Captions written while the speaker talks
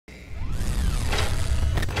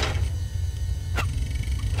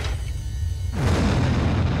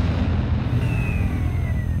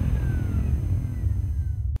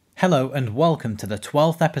Hello and welcome to the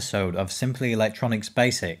 12th episode of Simply Electronics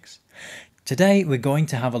Basics. Today we're going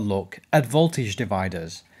to have a look at voltage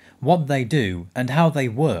dividers, what they do and how they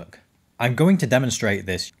work. I'm going to demonstrate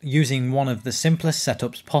this using one of the simplest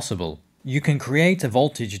setups possible. You can create a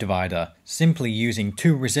voltage divider simply using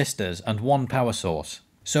two resistors and one power source.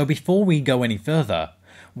 So before we go any further,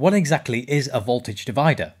 what exactly is a voltage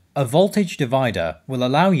divider? A voltage divider will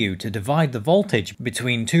allow you to divide the voltage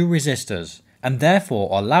between two resistors, and therefore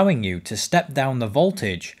allowing you to step down the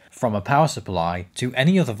voltage from a power supply to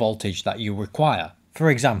any other voltage that you require.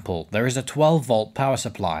 For example, there is a 12 volt power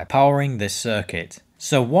supply powering this circuit.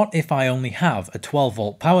 So what if I only have a 12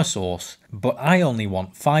 volt power source, but I only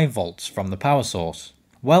want 5 volts from the power source?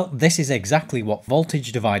 Well, this is exactly what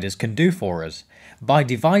voltage dividers can do for us. By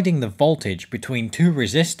dividing the voltage between two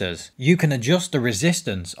resistors, you can adjust the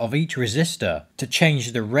resistance of each resistor to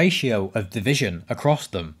change the ratio of division across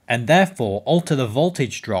them, and therefore alter the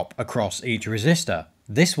voltage drop across each resistor.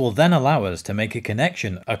 This will then allow us to make a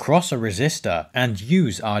connection across a resistor and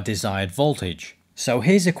use our desired voltage. So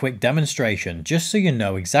here's a quick demonstration just so you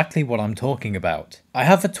know exactly what I'm talking about. I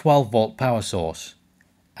have a 12 volt power source,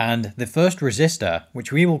 and the first resistor,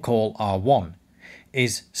 which we will call R1,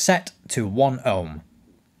 is set to 1 ohm,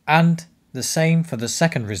 and the same for the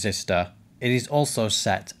second resistor, it is also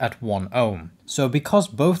set at 1 ohm. So because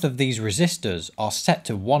both of these resistors are set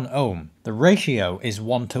to 1 ohm, the ratio is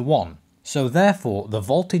 1 to 1. So therefore the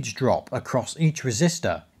voltage drop across each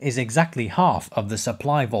resistor is exactly half of the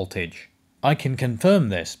supply voltage. I can confirm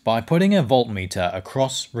this by putting a voltmeter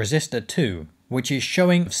across resistor 2, which is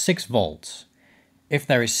showing 6 volts. If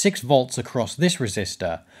there is 6 volts across this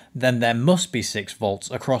resistor, then there must be 6 volts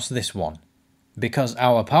across this one, because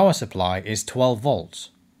our power supply is 12 volts.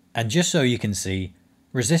 And just so you can see,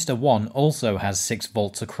 resistor 1 also has 6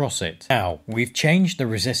 volts across it. Now, we've changed the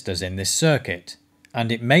resistors in this circuit, and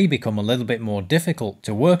it may become a little bit more difficult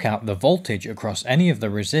to work out the voltage across any of the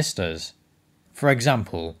resistors. For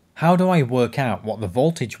example, how do I work out what the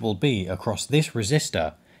voltage will be across this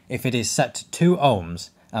resistor if it is set to 2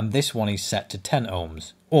 ohms and this one is set to 10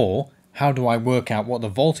 ohms? Or, how do I work out what the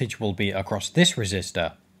voltage will be across this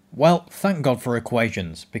resistor? Well, thank God for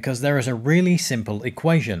equations, because there is a really simple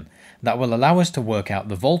equation that will allow us to work out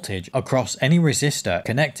the voltage across any resistor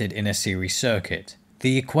connected in a series circuit.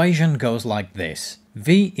 The equation goes like this: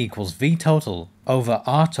 V equals V total over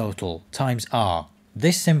R total times R.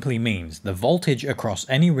 This simply means the voltage across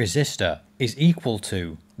any resistor is equal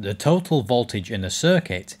to the total voltage in the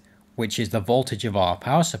circuit, which is the voltage of our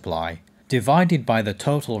power supply, divided by the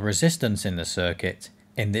total resistance in the circuit.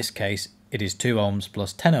 In this case, it is 2 ohms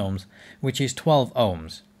plus 10 ohms, which is 12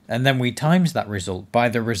 ohms. And then we times that result by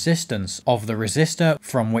the resistance of the resistor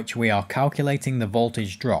from which we are calculating the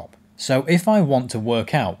voltage drop. So if I want to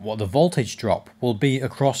work out what the voltage drop will be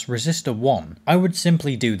across resistor 1, I would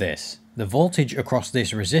simply do this. The voltage across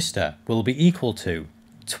this resistor will be equal to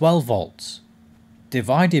 12 volts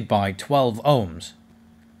divided by 12 ohms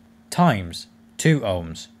times 2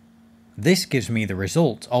 ohms. This gives me the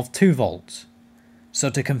result of 2 volts. So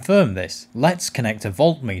to confirm this, let's connect a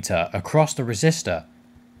voltmeter across the resistor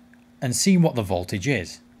and see what the voltage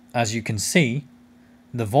is. As you can see,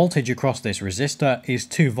 the voltage across this resistor is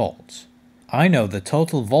 2 volts. I know the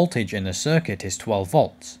total voltage in the circuit is 12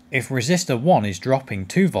 volts. If resistor 1 is dropping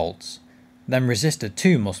 2 volts, then resistor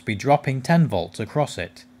 2 must be dropping 10 volts across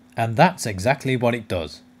it. And that's exactly what it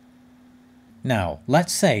does. Now,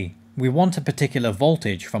 let's say we want a particular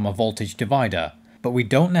voltage from a voltage divider, but we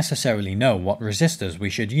don't necessarily know what resistors we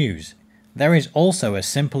should use. There is also a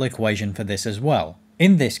simple equation for this as well.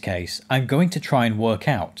 In this case, I'm going to try and work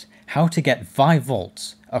out how to get 5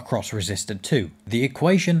 volts across resistor 2. The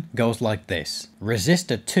equation goes like this: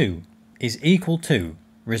 resistor 2 is equal to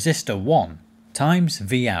resistor 1 times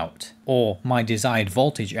V out, or my desired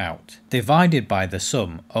voltage out, divided by the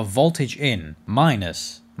sum of voltage in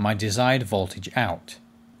minus my desired voltage out.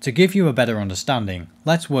 To give you a better understanding,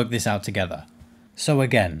 let's work this out together. So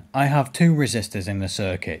again, I have two resistors in the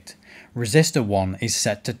circuit. Resistor 1 is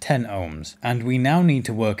set to 10 ohms, and we now need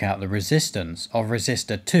to work out the resistance of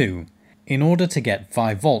resistor 2 in order to get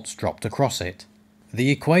 5 volts dropped across it. The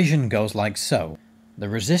equation goes like so: the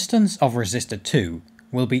resistance of resistor 2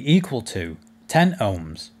 will be equal to 10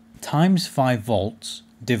 ohms times 5 volts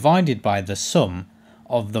divided by the sum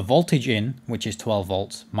of the voltage in, which is 12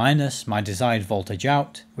 volts, minus my desired voltage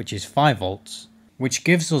out, which is 5 volts, which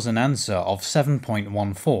gives us an answer of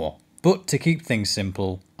 7.14. But to keep things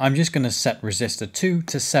simple, I'm just going to set resistor 2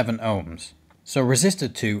 to 7 ohms. So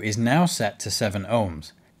resistor 2 is now set to 7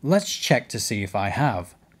 ohms. Let's check to see if I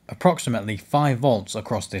have approximately 5 volts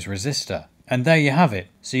across this resistor. And there you have it.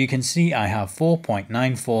 So you can see I have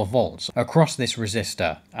 4.94 volts across this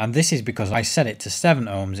resistor, and this is because I set it to 7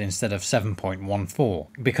 ohms instead of 7.14,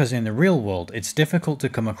 because in the real world it's difficult to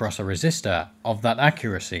come across a resistor of that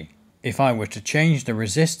accuracy. If I were to change the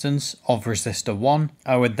resistance of resistor 1,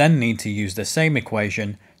 I would then need to use the same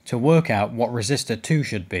equation to work out what resistor 2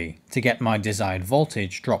 should be to get my desired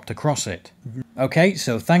voltage dropped across it. Okay,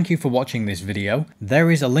 so thank you for watching this video. There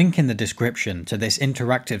is a link in the description to this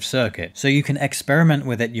interactive circuit so you can experiment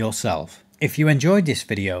with it yourself. If you enjoyed this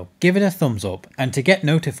video, give it a thumbs up, and to get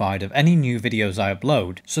notified of any new videos I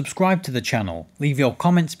upload, subscribe to the channel, leave your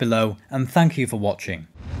comments below, and thank you for watching.